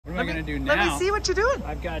What am I going to do now? Let me see what you're doing.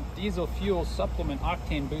 I've got diesel fuel supplement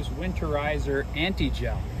octane boost winterizer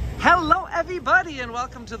anti-gel. Hello everybody and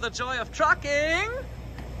welcome to the Joy of Trucking.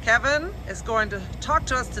 Kevin is going to talk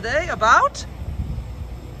to us today about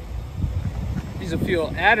Diesel fuel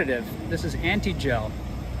additive. This is anti-gel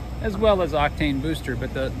as well as octane booster,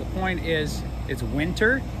 but the point is it's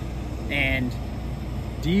winter and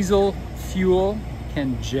diesel fuel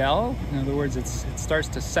can gel. In other words, it starts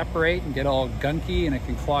to separate and get all gunky, and it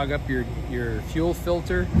can clog up your fuel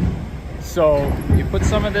filter. So you put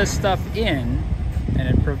some of this stuff in and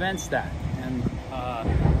it prevents that. And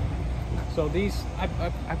so these,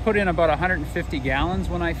 I put in about 150 gallons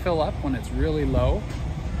when I fill up, when it's really low.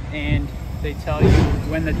 And they tell you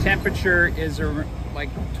when the temperature is like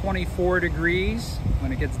 24 degrees,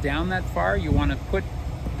 when it gets down that far, you want to put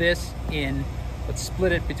this in, but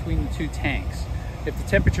split it between the two tanks. If the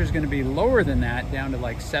temperature is going to be lower than that, down to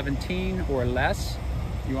like 17 or less,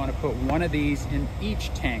 you want to put one of these in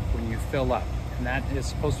each tank when you fill up. And that is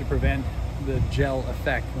supposed to prevent the gel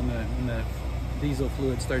effect when the diesel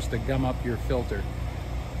fluid starts to gum up your filter.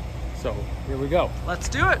 So here we go. Let's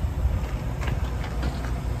do it.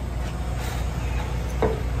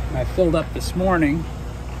 I filled up this morning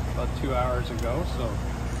about 2 hours ago, so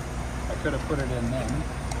I could have put it in then.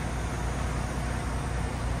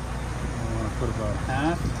 Put about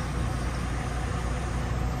half.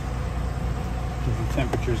 The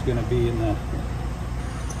temperature is going to be in the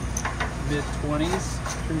mid-20s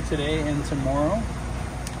through today and tomorrow. And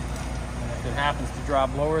if it happens to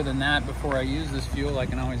drop lower than that before I use this fuel, I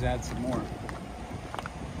can always add some more.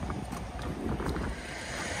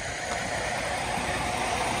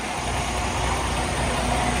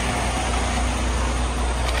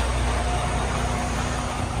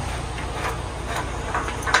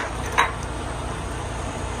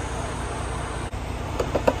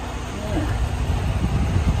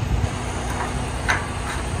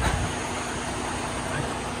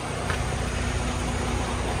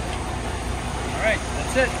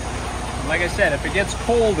 That's it. Like I said, if it gets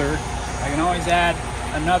colder, I can always add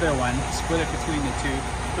another one, split it between the two.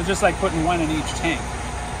 So just like putting one in each tank.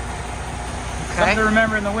 Okay. Something to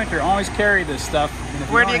remember in the winter, always carry this stuff.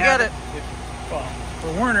 Where do you get it? Well,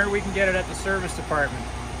 for Werner, we can get it at the service department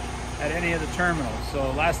at any of the terminals.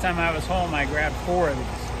 So last time I was home, I grabbed 4 of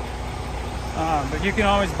these. But you can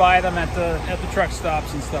always buy them at the truck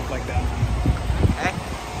stops and stuff like that. Okay.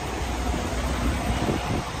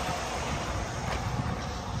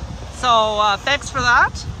 So thanks for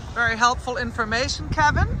that. Very helpful information,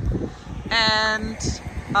 Kevin. And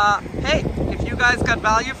hey, if you guys got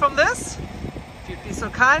value from this, if you'd be so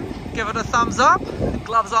kind, give it a thumbs up,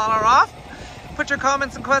 gloves on or off. Put your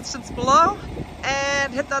comments and questions below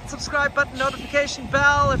and hit that subscribe button, notification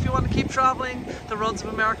bell if you want to keep traveling the roads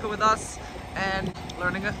of America with us and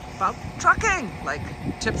learning about trucking, like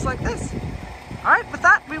tips like this. All right, with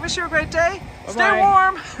that, we wish you a great day. Bye-bye. Stay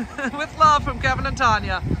warm. With love from Kevin and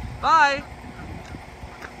Tanya. Bye.